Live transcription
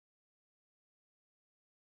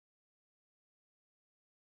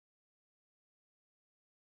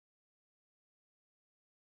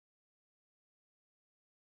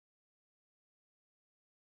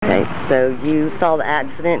So you saw the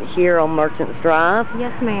accident here on Merchants Drive?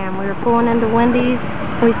 Yes, ma'am. We were pulling into Wendy's.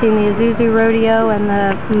 We seen the Isuzu rodeo and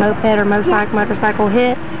the moped or motorcycle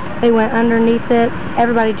hit. They went underneath it.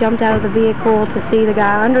 Everybody jumped out of the vehicle to see the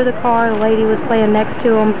guy under the car. The lady was playing next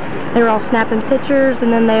to him. They were all snapping pictures,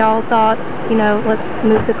 and then they all thought, you know, let's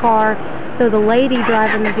move the car. So the lady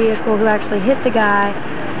driving the vehicle who actually hit the guy,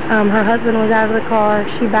 her husband was out of the car.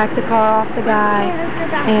 She backed the car off the guy,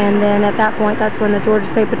 and then at that point, that's when the Georgia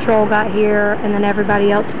State Patrol got here, and then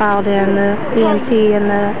everybody else filed in, the EMT and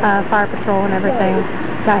the Fire Patrol and everything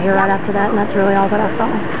got here right after that, and that's really all that I saw.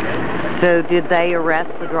 So did they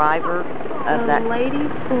arrest the driver of that? The lady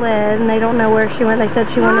fled, and they don't know where she went. They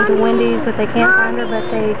said she went into Wendy's, but they can't find her,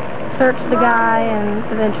 but they searched the guy and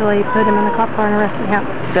eventually put him in the cop car and arrested him.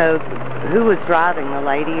 So who was driving, the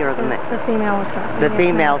lady or the female was driving. The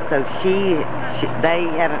female, so they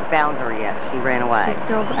haven't found her yet. She ran away. She's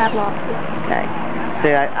still at lost. Okay.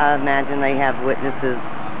 So I imagine they have witnesses.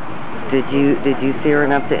 Did you see her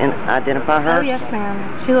enough to identify her? Oh, yes, ma'am.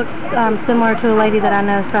 She looks similar to a lady that I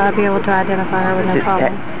know, so I'll be able to identify her with no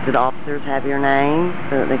problem. Did officers have your name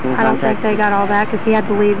so that they can contact you? I don't think they got all that because he had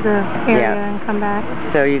to leave the area and come back.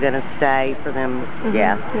 So are you going to stay for them? Mm-hmm.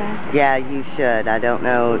 Yeah. Yeah, you should. I don't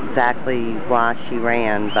know exactly why she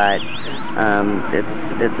ran, but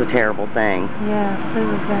it's a terrible thing. Yeah, it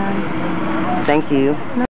was bad. Thank you.